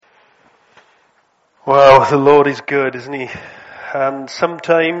Wow, the Lord is good, isn't he? And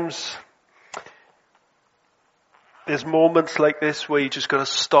sometimes there's moments like this where you just got to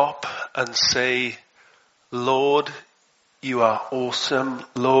stop and say, Lord, you are awesome.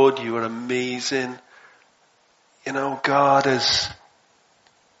 Lord, you are amazing. You know, God, it's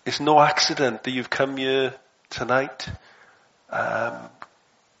no accident that you've come here tonight. God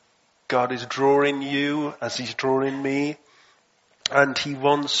is drawing you as he's drawing me. And he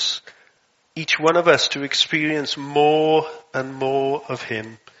wants each one of us to experience more and more of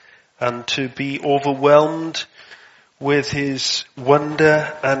him and to be overwhelmed with his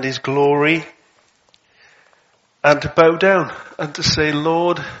wonder and his glory and to bow down and to say,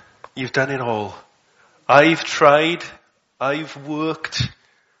 Lord, you've done it all. I've tried, I've worked,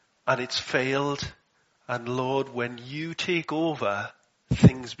 and it's failed. And Lord, when you take over,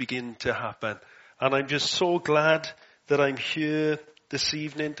 things begin to happen. And I'm just so glad that I'm here this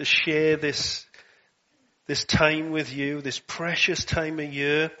evening to share this time with you, this precious time of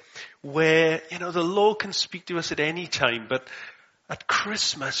year where, the Lord can speak to us at any time, but at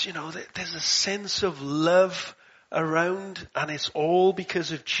Christmas, there's a sense of love around, and it's all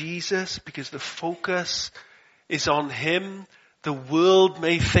because of Jesus, because the focus is on him. The world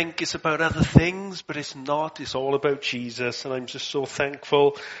may think it's about other things, but it's not. It's all about Jesus, and I'm just so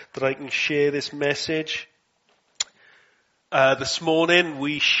thankful that I can share this message. This morning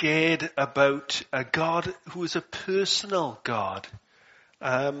we shared about a God who is a personal God.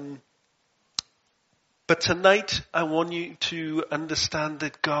 But tonight I want you to understand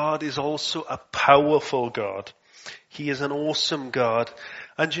that God is also a powerful God. He is an awesome God.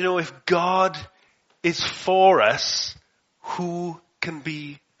 And if God is for us, who can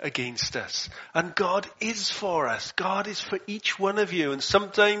be against us? And God is for us. God is for each one of you. And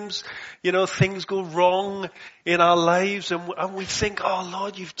sometimes, things go wrong in our lives and we think, oh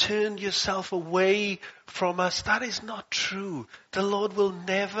Lord, you've turned yourself away from us. That is not true. The Lord will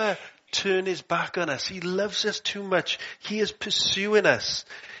never turn his back on us. He loves us too much. He is pursuing us.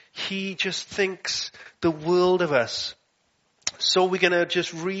 He just thinks the world of us. So we're going to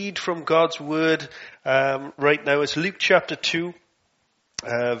just read from God's word right now. It's Luke chapter 2.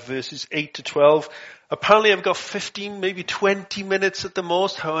 Verses 8 to 12. Apparently I've got 15, maybe 20 minutes at the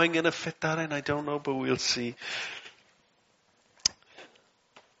most. How I'm going to fit that in, I don't know, but we'll see.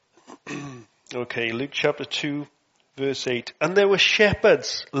 Okay, Luke chapter 2, verse 8. And there were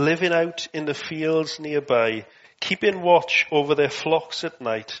shepherds living out in the fields nearby, keeping watch over their flocks at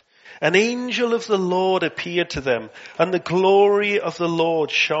night. An angel of the Lord appeared to them, and the glory of the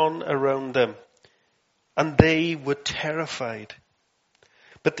Lord shone around them. And they were terrified.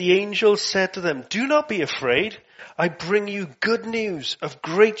 But the angel said to them, do not be afraid. I bring you good news of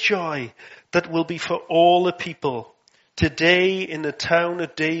great joy that will be for all the people. Today in the town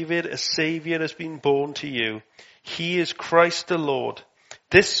of David, a Savior has been born to you. He is Christ the Lord.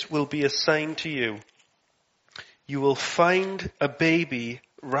 This will be a sign to you. You will find a baby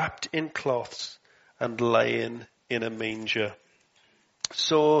wrapped in cloths and lying in a manger.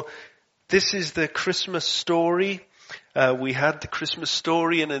 So this is the Christmas story. We had the Christmas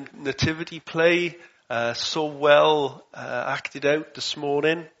story in a nativity play, so well acted out this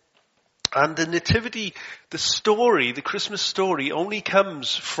morning. And the Christmas story only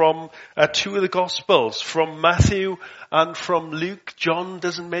comes from two of the Gospels, from Matthew and from Luke. John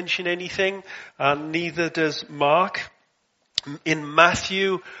doesn't mention anything, and neither does Mark. In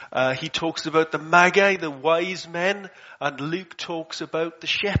Matthew, he talks about the Magi, the wise men, and Luke talks about the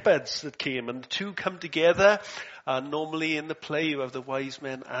shepherds that came, and the two come together. Normally in the play you have the wise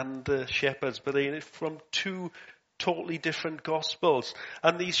men and the shepherds, but they're from two totally different Gospels.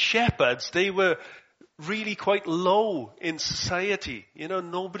 And these shepherds, they were really quite low in society.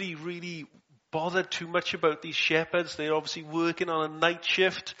 Nobody really bothered too much about these shepherds. They're obviously working on a night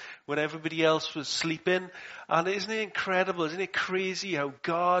shift when everybody else was sleeping. And isn't it incredible, isn't it crazy how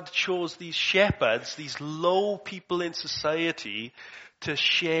God chose these shepherds, these low people in society, to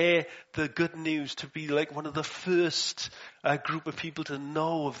share the good news, to be like one of the first group of people to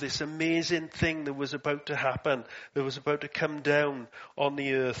know of this amazing thing that was about to happen, that was about to come down on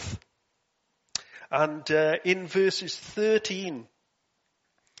the earth. And in verses 13,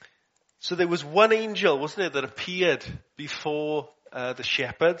 so there was one angel, wasn't it, that appeared before the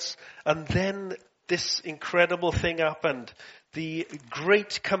shepherds, and then this incredible thing happened. The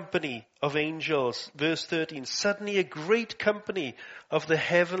great company of angels, verse 13, suddenly a great company of the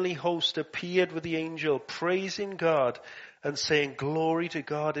heavenly host appeared with the angel, praising God and saying, glory to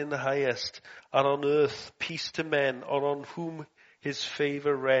God in the highest, and on earth peace to men, on whom his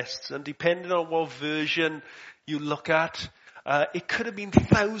favor rests. And depending on what version you look at, it could have been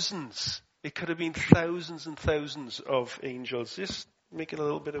thousands It could have been thousands and thousands of angels. Just making a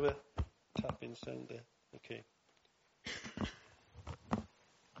little bit of a tapping sound there. Okay.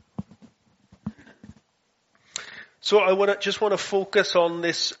 So I just want to focus on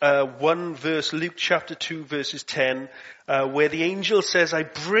this one verse, Luke chapter 2, verses 10, where the angel says, I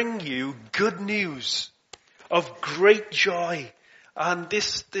bring you good news of great joy. And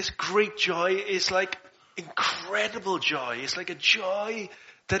this great joy is like incredible joy. It's like a joy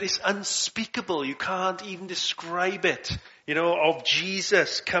that is unspeakable. You can't even describe it, of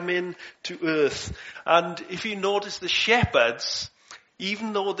Jesus coming to earth. And if you notice the shepherds,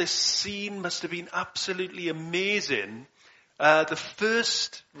 even though this scene must have been absolutely amazing, the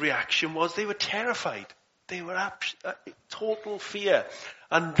first reaction was they were terrified. They were total fear.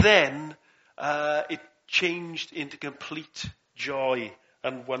 And then it changed into complete joy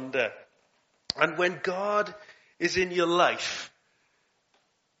and wonder. And when God is in your life,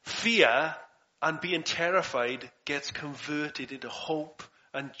 fear and being terrified gets converted into hope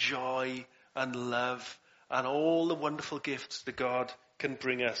and joy and love and all the wonderful gifts that God can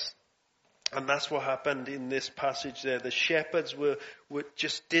bring us. And that's what happened in this passage there. The shepherds were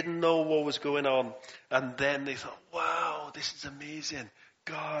just didn't know what was going on. And then they thought, wow, this is amazing.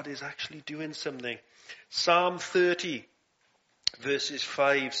 God is actually doing something. Psalm 30 verses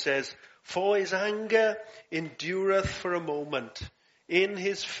 5 says, for his anger endureth for a moment. In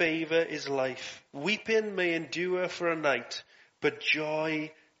his favour is life. Weeping may endure for a night, but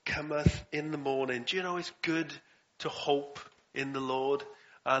joy cometh in the morning. Do you know it's good to hope in the Lord?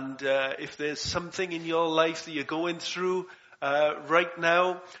 And if there's something in your life that you're going through right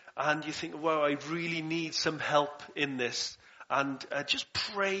now, and you think, wow, I really need some help in this, and just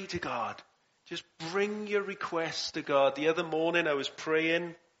pray to God. Just bring your requests to God. The other morning I was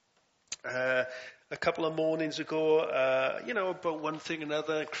praying, a couple of mornings ago, about one thing and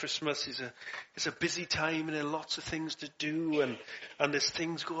another. Christmas is a busy time, and there are lots of things to do, and there's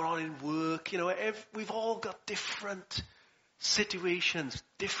things going on in work. We've all got different situations,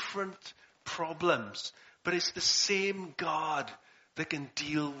 different problems, but it's the same God that can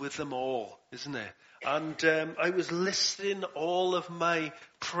deal with them all, isn't it? And I was listing all of my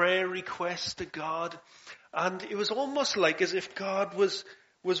prayer requests to God, and it was almost like as if God was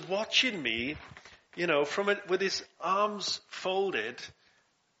watching me, from it with his arms folded,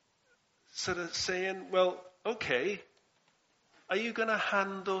 sort of saying, well, okay, are you going to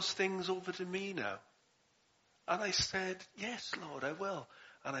hand those things over to me now? And I said, yes, Lord, I will.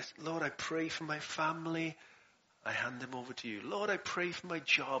 And I said, Lord, I pray for my family. I hand them over to you. Lord, I pray for my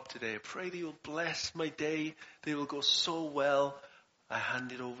job today. I pray that you'll bless my day. They will go so well. I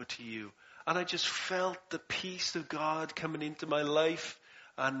hand it over to you. And I just felt the peace of God coming into my life.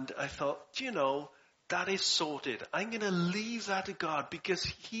 And I thought, that is sorted. I'm going to leave that to God because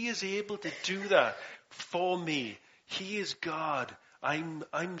he is able to do that for me. He is God. I'm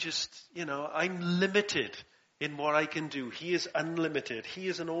just, I'm limited in what I can do. He is unlimited. He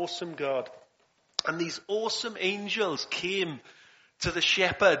is an awesome God. And these awesome angels came to the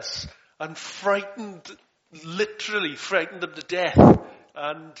shepherds and literally frightened them to death.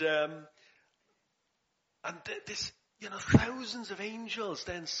 And this, thousands of angels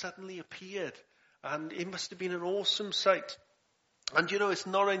then suddenly appeared. And it must have been an awesome sight. And it's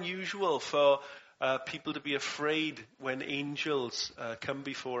not unusual for people to be afraid when angels come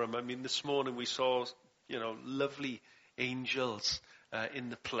before them. I mean, this morning we saw, lovely angels in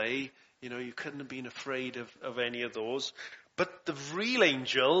the play. You couldn't have been afraid of any of those. But the real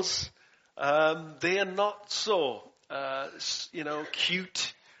angels, they are not so,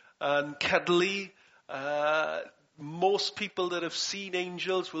 cute and cuddly. Most people that have seen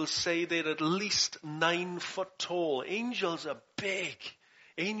angels will say they're at least 9 foot tall. Angels are big.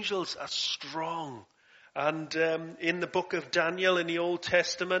 Angels are strong. And in the book of Daniel in the Old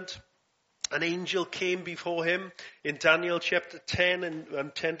Testament, an angel came before him in Daniel chapter 10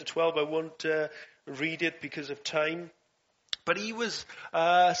 and 10 to 12. I won't read it because of time. But he was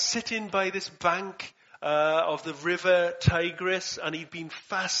sitting by this bank of the river Tigris, and he'd been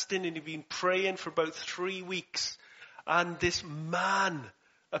fasting and he'd been praying for about 3 weeks. And this man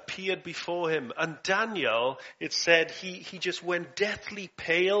appeared before him. And Daniel, it said, he just went deathly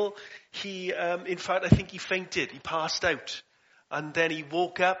pale. In fact, I think he fainted. He passed out. And then he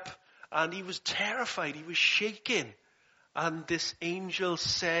woke up. And he was terrified. He was shaking. And this angel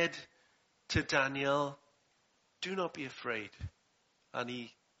said to Daniel, do not be afraid. And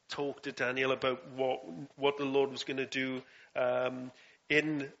he talked to Daniel about what the Lord was going to do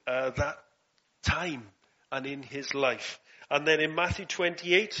in that time and in his life. And then in Matthew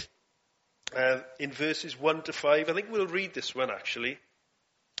 28, in verses 1 to 5, I think we'll read this one actually.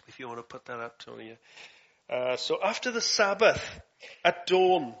 If you want to put that up, Tony. So after the Sabbath, at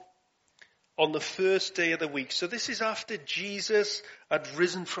dawn, on the first day of the week. So this is after Jesus had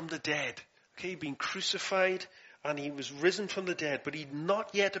risen from the dead. Okay, he'd been crucified and he was risen from the dead, but he'd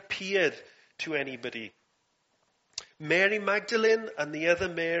not yet appeared to anybody. Mary Magdalene and the other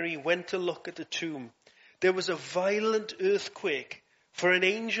Mary went to look at the tomb. There was a violent earthquake, for an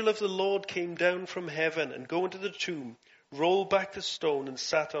angel of the Lord came down from heaven and going to the tomb, rolled back the stone and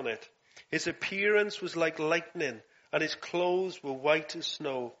sat on it. His appearance was like lightning, and his clothes were white as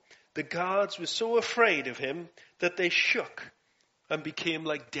snow. The guards were so afraid of him that they shook and became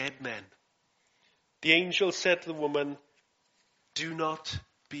like dead men. The angel said to the woman, "Do not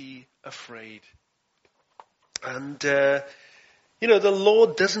be afraid." And, the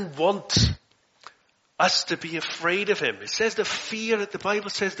Lord doesn't want us to be afraid of him. It says the Bible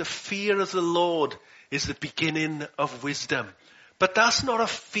says the fear of the Lord is the beginning of wisdom. But that's not a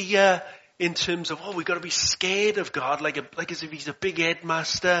fear in terms of, we've got to be scared of God, like as if he's a big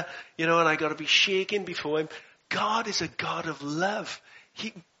headmaster, and I got to be shaking before him. God is a God of love.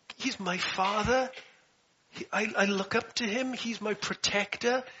 He's my Father. I look up to him. He's my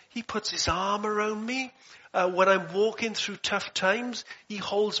protector. He puts his arm around me. When I'm walking through tough times, he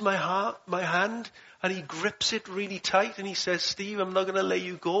holds my hand and he grips it really tight and he says, "Steve, I'm not going to let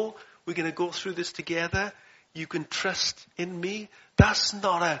you go. We're going to go through this together. You can trust in me." That's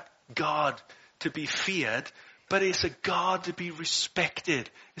not a God to be feared, but it's a God to be respected.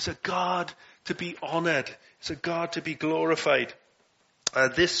 It's a God to be honored. It's a God to be glorified.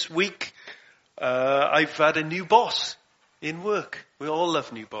 This week, I've had a new boss in work. We all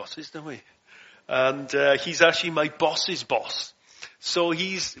love new bosses, don't we? And he's actually my boss's boss. So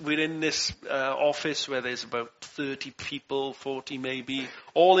we're in this office where there's about 30 people, 40 maybe,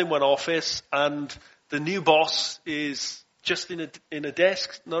 all in one office, and the new boss is just in a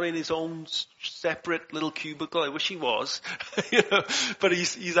desk, not in his own separate little cubicle. I wish he was, but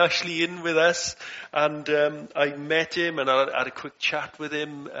he's actually in with us. And I met him and I had a quick chat with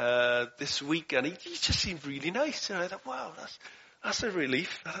him this week, and he just seemed really nice. And I thought, wow, that's a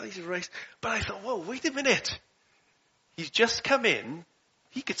relief. He's a race. But I thought, whoa, wait a minute. He's just come in.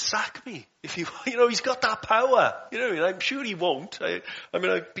 He could sack me if he's got that power. I'm sure he won't.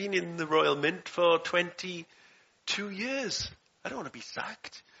 I've been in the Royal Mint for 22 years. I don't want to be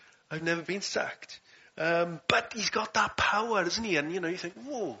sacked. I've never been sacked. But he's got that power, doesn't he? And, you think,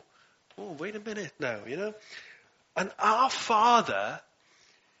 whoa, wait a minute now, And our Father,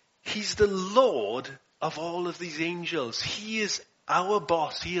 he's the Lord of all of these angels. He is our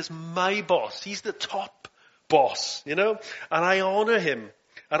boss. He is my boss. He's the top boss, and I honor him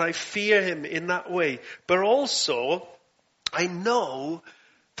and I fear him in that way. But also, I know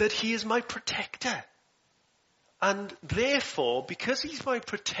that he is my protector. And therefore, because he's my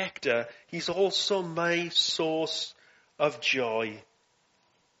protector, he's also my source of joy.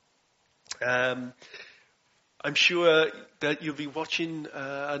 I'm sure that you'll be watching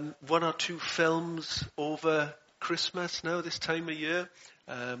one or two films over Christmas now, this time of year.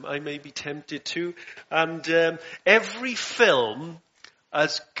 I may be tempted to. And every film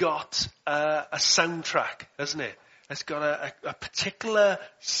has got a soundtrack, hasn't it? It's got a particular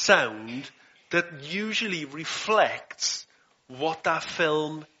sound that usually reflects what that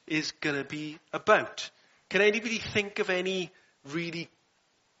film is going to be about. Can anybody think of any really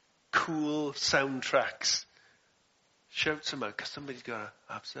cool soundtracks? Shout some out, because somebody's got to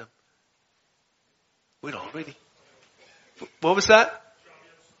have some. We're all ready. What was that?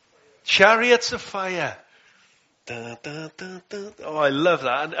 Chariots of Fire. Da, da, da, da. Oh, I love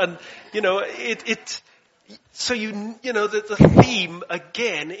that. And so the theme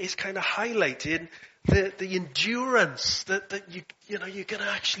again is kind of highlighting the endurance that you're going to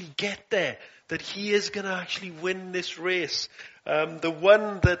actually get there, that he is going to actually win this race. The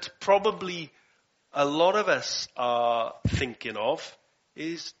one that probably a lot of us are thinking of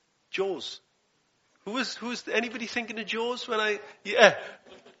is Jaws. Who's anybody thinking of Jaws dun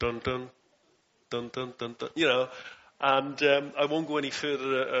dun dun dun dun dun, and I won't go any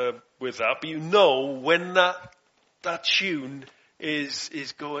further with that, but when that tune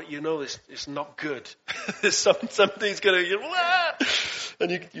is going, it's not good. Something's going to,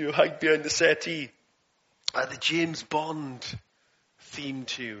 and you hide behind the settee. The James Bond theme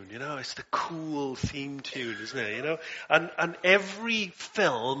tune, it's the cool theme tune, isn't it? And every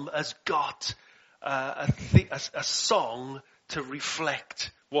film has got a song to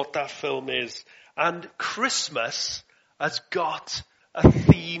reflect what that film is. And Christmas has got a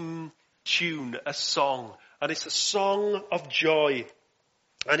theme tune, a song. And it's a song of joy.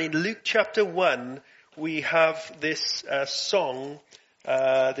 And in Luke chapter 1, we have this song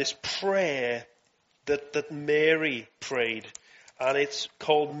this prayer that Mary prayed. And it's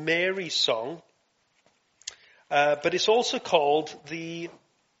called Mary's Song. But it's also called the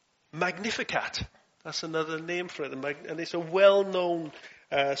Magnificat. That's another name for it. And it's a well-known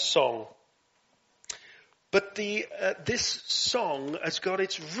song. But this song has got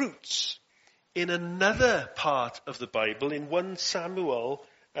its roots in another part of the Bible, in 1 Samuel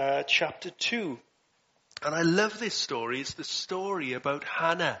chapter 2. And I love this story. It's the story about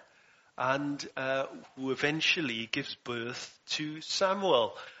Hannah, and who eventually gives birth to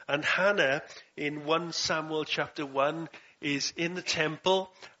Samuel. And Hannah, in 1 Samuel chapter 1, is in the temple,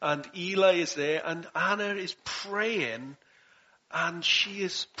 and Eli is there, and Hannah is praying, and she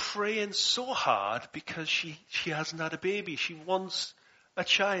is praying so hard because she hasn't had a baby. She wants a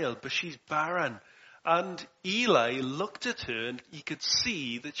child, but she's barren. And Eli looked at her, and he could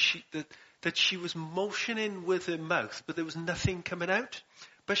see that she was motioning with her mouth, but there was nothing coming out.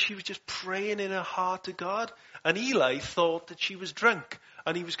 But she was just praying in her heart to God. And Eli thought that she was drunk,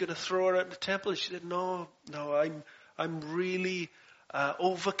 and he was going to throw her out of the temple. She said, no, I'm really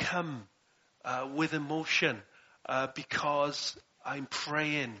overcome with emotion because I'm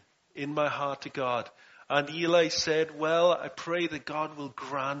praying in my heart to God. And Eli said, well, I pray that God will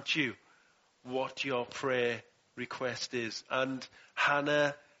grant you what your prayer request is. And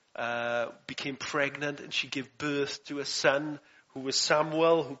Hannah became pregnant, and she gave birth to a son who was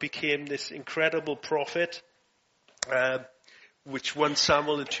Samuel, who became this incredible prophet, which 1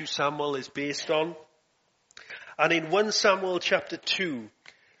 Samuel and 2 Samuel is based on. And in 1 Samuel chapter 2,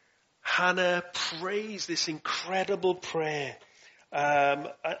 Hannah prays this incredible prayer.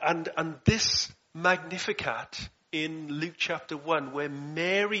 And this Magnificat in Luke chapter 1, where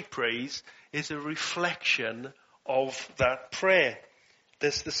Mary prays, is a reflection of that prayer.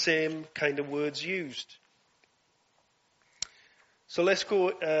 There's the same kind of words used. So let's go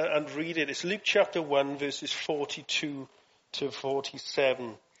and read it. It's Luke chapter 1, verses 42 to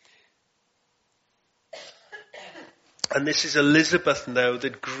 47. And this is Elizabeth now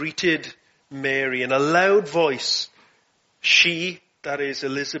that greeted Mary. In a loud voice, she, that is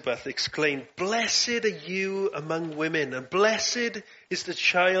Elizabeth, exclaimed, "Blessed are you among women, and blessed is the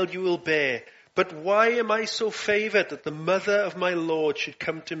child you will bear. But why am I so favored that the mother of my Lord should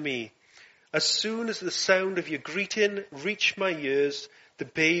come to me? As soon as the sound of your greeting reached my ears, the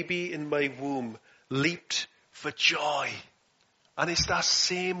baby in my womb leaped for joy." And it's that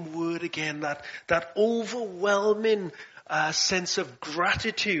same word again, that overwhelming sense of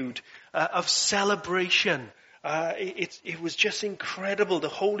gratitude, of celebration. It was just incredible. The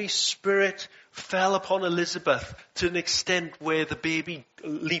Holy Spirit fell upon Elizabeth to an extent where the baby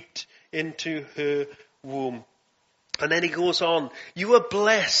leaped into her womb. And then he goes on, "You are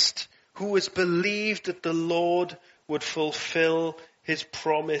blessed who has believed that the Lord would fulfill his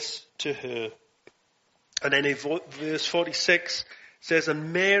promise to her." And then in verse 46 says,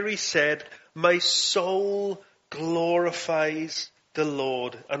 "And Mary said, my soul glorifies the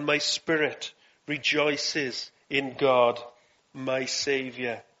Lord, and my spirit rejoices in God, my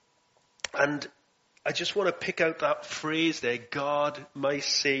Savior." And I just want to pick out that phrase there, God, my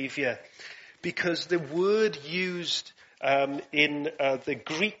Savior, because the word used in the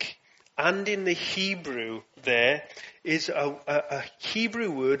Greek and in the Hebrew there is a Hebrew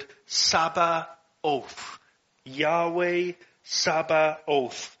word, Sabaoth. Yahweh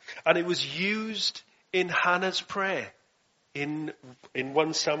Sabaoth. And it was used in Hannah's prayer in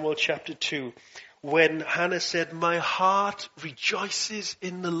 1 Samuel chapter 2, when Hannah said, "My heart rejoices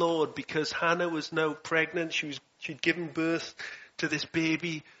in the Lord," because Hannah was now pregnant. She'd given birth to this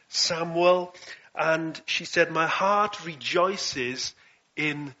baby, Samuel. And she said, "My heart rejoices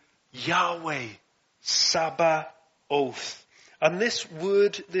in Yahweh Sabaoth." And this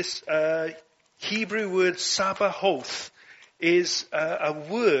word, this Hebrew word Sabaoth, is a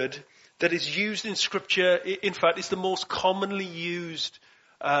word that is used in Scripture. In fact, it's the most commonly used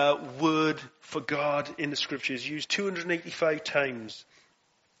word for God in the Scriptures, used 285 times.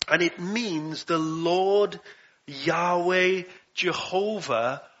 And it means the Lord Yahweh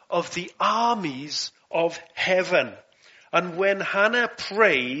Jehovah of the armies of heaven. And when Hannah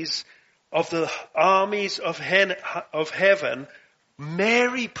prays of the armies of heaven,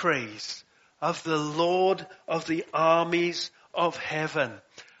 Mary prays of the Lord of the armies of heaven.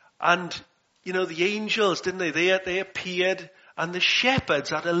 And, you know, the angels, didn't they? They appeared, and the shepherds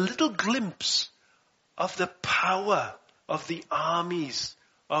had a little glimpse of the power of the armies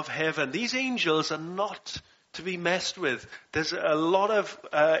of heaven. These angels are not to be messed with. There's a lot of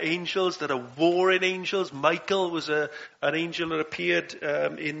angels that are warring angels. Michael was an angel that appeared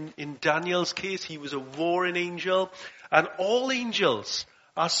in Daniel's case. He was a warring angel. And all angels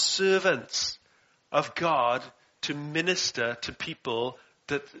are servants of God to minister to people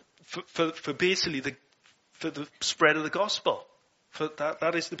that for basically for the spread of the gospel. For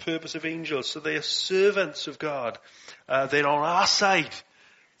that is the purpose of angels. So they are servants of God. They're on our side.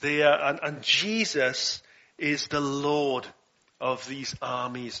 They are, and Jesus is the Lord of these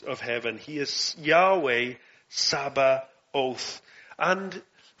armies of heaven. He is Yahweh Sabaoth. And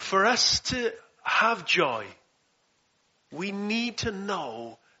for us to have joy, we need to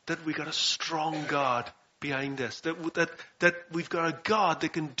know that we've got a strong God behind us. That we've got a God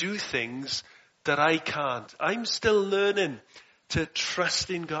that can do things that I can't. I'm still learning to trust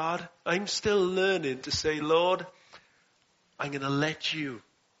in God. I'm still learning to say, Lord, I'm going to let you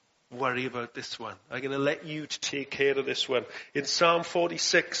worry about this one. I'm going to let you to take care of this one. In Psalm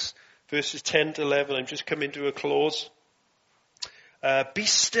 46, verses 10 to 11, I'm just coming to a close. Be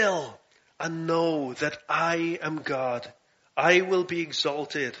still and know that I am God. I will be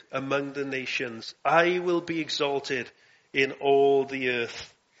exalted among the nations. I will be exalted in all the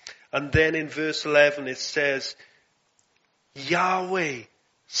earth. And then in verse 11 it says, Yahweh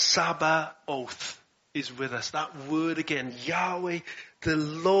Sabaoth is with us. That word again, Yahweh, the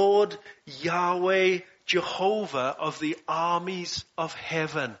Lord Yahweh, Jehovah of the armies of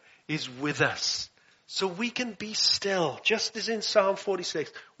heaven is with us. So we can be still, just as in Psalm 46,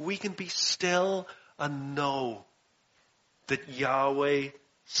 we can be still and know that Yahweh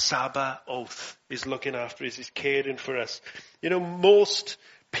Sabaoth is looking after us, is caring for us. You know, most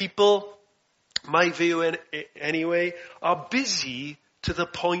people, my view anyway, are busy to the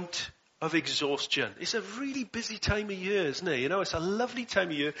point of exhaustion. It's a really busy time of year, isn't it? You know, it's a lovely time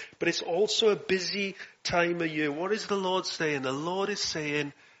of year, but it's also a busy time of year. What is the Lord saying? The Lord is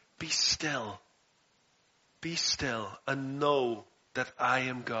saying, be still. Be still and know that I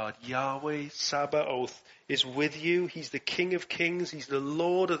am God. Yahweh Sabaoth is with you. He's the King of Kings. He's the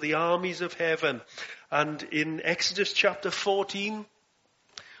Lord of the armies of heaven. And in Exodus chapter 14,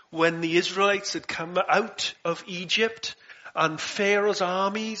 when the Israelites had come out of Egypt and Pharaoh's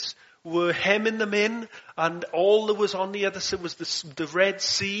armies were hemming them in, and all that was on the other side was the Red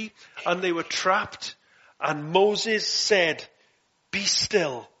Sea, and they were trapped. And Moses said, be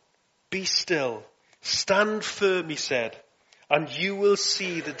still, stand firm, he said, and you will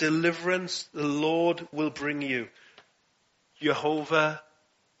see the deliverance the Lord will bring you. Jehovah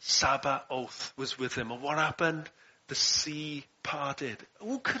Sabaoth was with him. And what happened? The sea parted.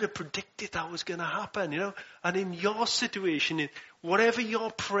 Who could have predicted that was going to happen, you know? And in your situation, whatever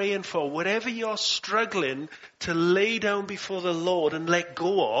you're praying for, whatever you're struggling to lay down before the Lord and let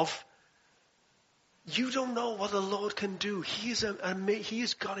go of, you don't know what the Lord can do. He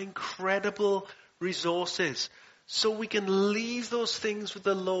has got incredible resources. So we can leave those things with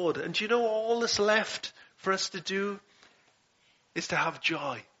the Lord. And you know, all that's left for us to do is to have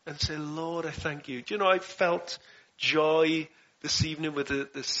joy and say, Lord, I thank you. Do you know, I felt joy this evening with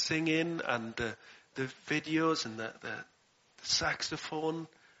the singing and the videos and the saxophone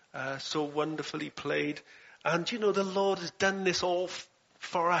so wonderfully played. And you know, the Lord has done this all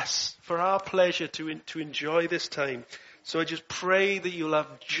for us, for our pleasure to enjoy this time. So I just pray that you'll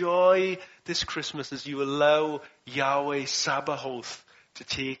have joy this Christmas as you allow Yahweh Sabaoth to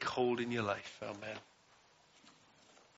take hold in your life. Amen.